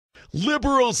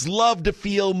Liberals love to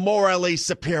feel morally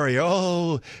superior.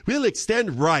 Oh, we'll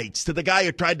extend rights to the guy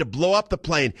who tried to blow up the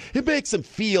plane. It makes them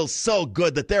feel so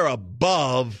good that they're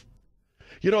above.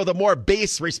 You know, the more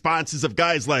base responses of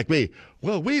guys like me.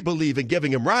 Well, we believe in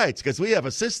giving him rights because we have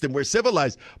a system. We're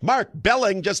civilized. Mark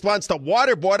Belling just wants to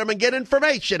waterboard him and get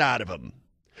information out of him.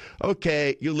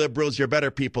 Okay, you liberals, you're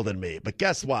better people than me. But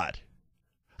guess what?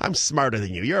 I'm smarter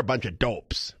than you. You're a bunch of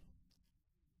dopes.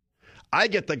 I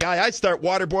get the guy, I start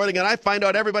waterboarding, and I find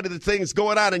out everybody the things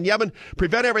going on in Yemen,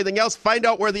 prevent everything else, find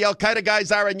out where the Al-Qaeda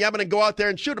guys are in Yemen, and go out there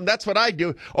and shoot them. That's what I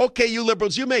do. Okay, you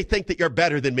liberals, you may think that you're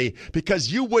better than me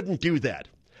because you wouldn't do that.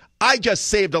 I just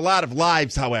saved a lot of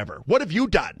lives, however. What have you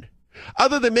done?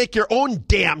 Other than make your own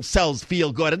damn selves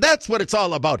feel good. And that's what it's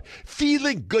all about.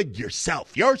 Feeling good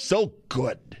yourself. You're so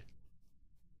good.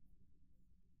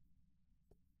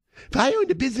 If I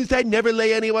owned a business, I'd never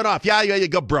lay anyone off. Yeah, you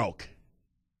go broke.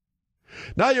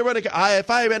 Now you're running. If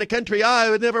I ran a country, I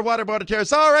would never waterboard a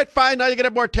terrorist. All right, fine. Now you're going to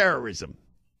have more terrorism.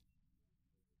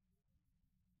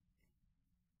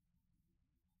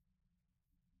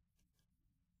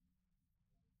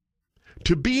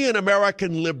 To be an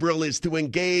American liberal is to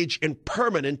engage in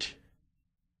permanent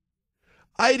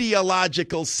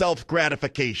ideological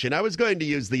self-gratification. I was going to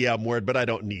use the M word, but I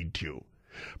don't need to.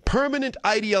 Permanent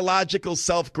ideological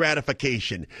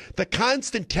self-gratification. The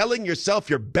constant telling yourself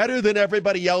you're better than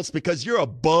everybody else because you're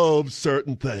above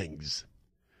certain things.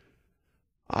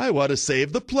 I want to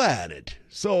save the planet,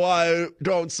 so I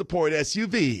don't support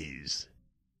SUVs.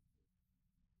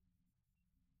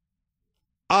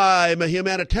 I'm a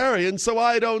humanitarian, so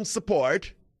I don't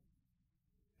support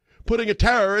putting a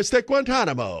terrorist at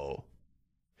Guantanamo.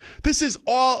 This is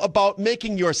all about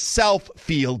making yourself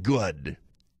feel good.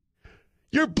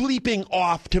 You're bleeping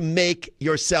off to make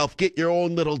yourself get your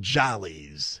own little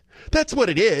jollies. That's what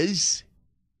it is.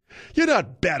 You're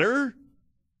not better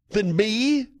than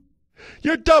me.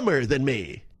 You're dumber than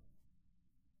me.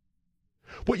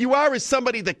 What you are is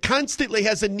somebody that constantly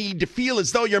has a need to feel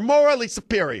as though you're morally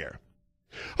superior.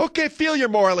 Okay, feel you're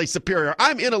morally superior.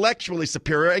 I'm intellectually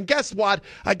superior, and guess what?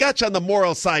 I got you on the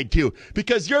moral side, too,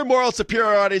 because your moral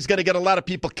superiority is going to get a lot of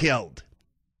people killed.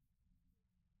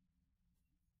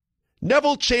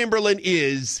 Neville Chamberlain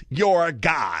is your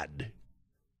God.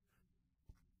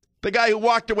 The guy who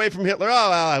walked away from Hitler, oh,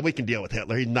 well, we can deal with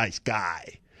Hitler. He's a nice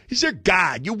guy. He's your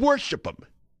God. You worship him.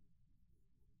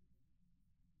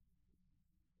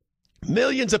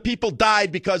 Millions of people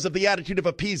died because of the attitude of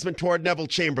appeasement toward Neville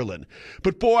Chamberlain.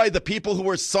 But boy, the people who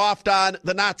were soft on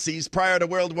the Nazis prior to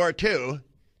World War II,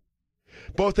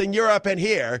 both in Europe and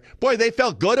here, boy, they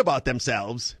felt good about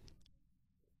themselves.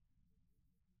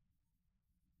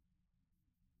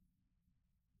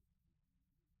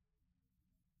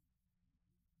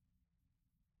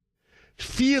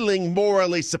 Feeling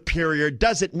morally superior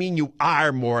doesn't mean you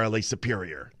are morally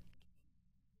superior.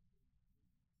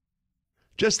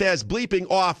 Just as bleeping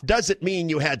off doesn't mean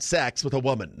you had sex with a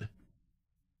woman.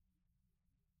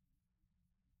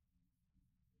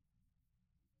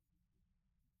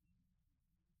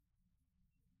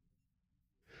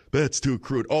 That's too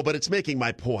crude. Oh, but it's making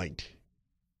my point.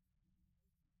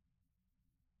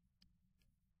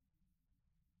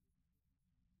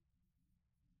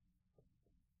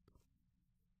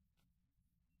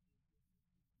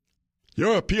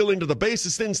 You're appealing to the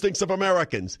basest instincts of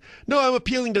Americans. No, I'm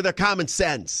appealing to their common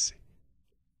sense.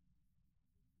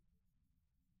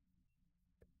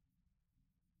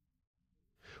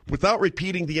 Without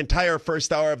repeating the entire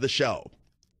first hour of the show,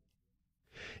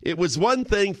 it was one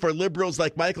thing for liberals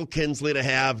like Michael Kinsley to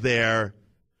have their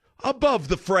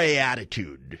above-the-fray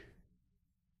attitude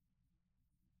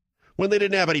when they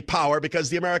didn't have any power because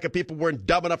the American people weren't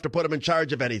dumb enough to put them in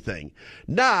charge of anything.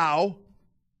 Now,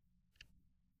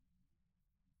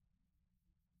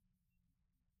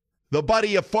 the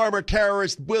buddy of former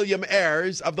terrorist William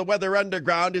Ayers of the Weather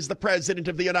Underground is the President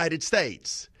of the United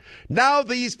States. Now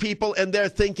these people and their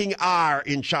thinking are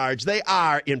in charge. They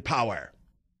are in power.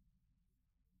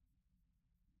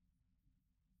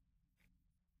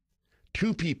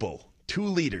 Two people, two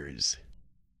leaders,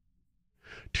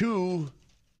 two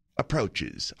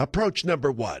approaches. Approach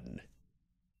number one.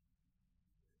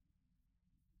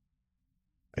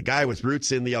 A guy with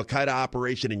roots in the Al-Qaeda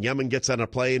operation in Yemen gets on a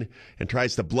plane and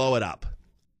tries to blow it up.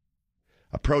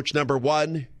 Approach number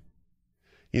one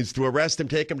is to arrest him,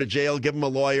 take him to jail, give him a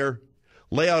lawyer,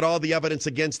 lay out all the evidence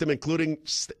against him, including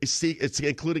secrets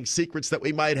that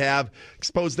we might have,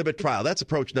 expose them at trial. That's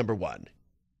approach number one.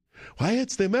 Why,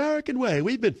 it's the American way.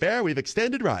 We've been fair. We've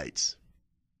extended rights.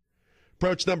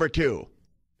 Approach number two.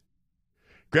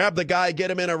 Grab the guy, get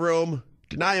him in a room,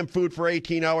 Deny them food for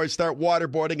 18 hours, start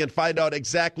waterboarding, and find out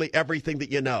exactly everything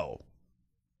that you know.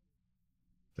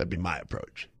 That'd be my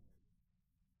approach.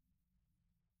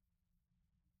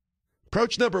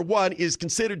 Approach number one is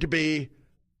considered to be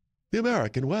the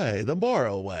American way, the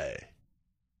moral way.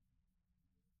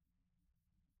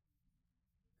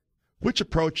 Which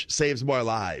approach saves more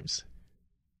lives?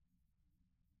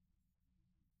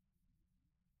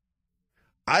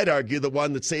 I'd argue the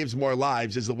one that saves more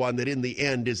lives is the one that in the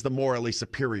end is the morally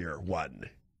superior one.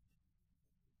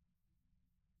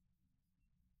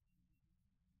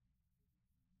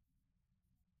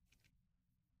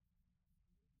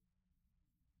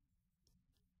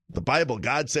 The Bible,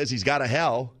 God says he's got a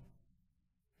hell.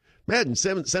 Imagine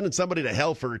sending somebody to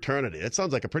hell for eternity. That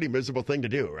sounds like a pretty miserable thing to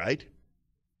do, right?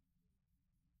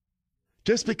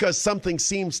 Just because something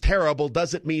seems terrible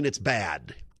doesn't mean it's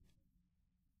bad.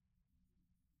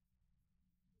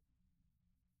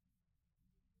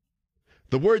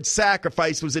 The word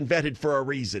sacrifice was invented for a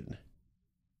reason.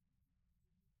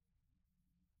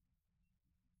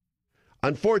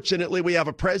 Unfortunately, we have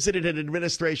a president and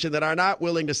administration that are not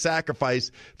willing to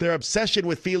sacrifice their obsession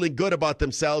with feeling good about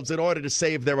themselves in order to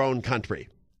save their own country.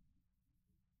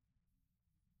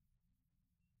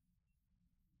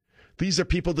 These are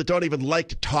people that don't even like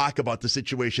to talk about the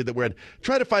situation that we're in.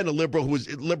 Try to find a liberal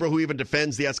who even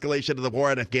defends the escalation of the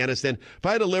war in Afghanistan.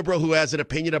 Find a liberal who has an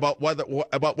opinion about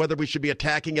whether we should be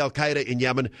attacking Al-Qaeda in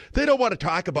Yemen. They don't want to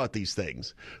talk about these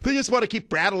things. They just want to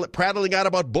keep prattling out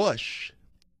about Bush.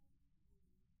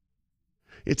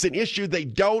 It's an issue they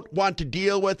don't want to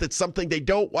deal with. It's something they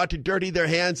don't want to dirty their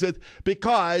hands with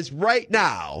because right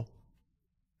now,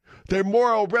 their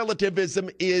moral relativism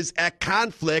is at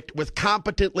conflict with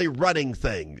competently running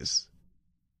things.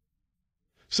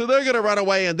 So they're going to run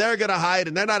away and they're going to hide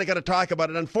and they're not going to talk about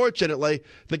it. Unfortunately,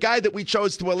 the guy that we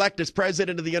chose to elect as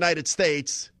president of the United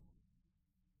States,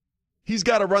 he's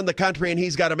got to run the country and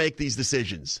he's got to make these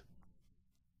decisions.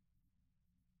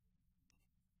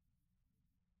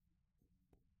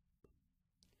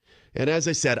 And as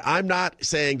I said, I'm not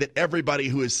saying that everybody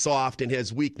who is soft and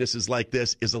has weaknesses like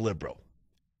this is a liberal.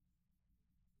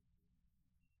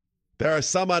 There are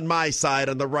some on my side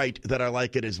on the right that are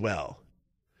like it as well.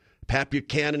 Pat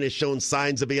Buchanan has shown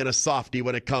signs of being a softie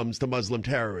when it comes to Muslim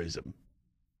terrorism.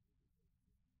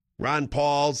 Ron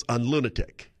Paul's a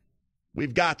lunatic.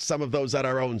 We've got some of those on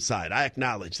our own side. I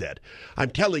acknowledge that. I'm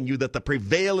telling you that the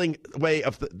prevailing way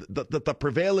of the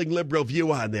prevailing liberal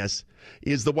view on this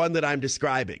is the one that I'm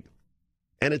describing.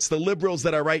 And it's the liberals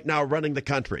that are right now running the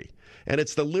country. And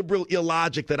it's the liberal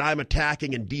illogic that I'm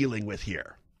attacking and dealing with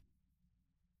here.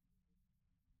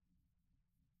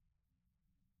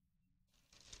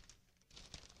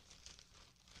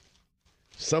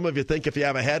 Some of you think if you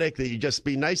have a headache that you just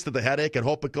be nice to the headache and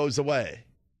hope it goes away.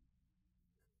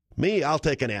 Me, I'll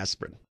take an aspirin.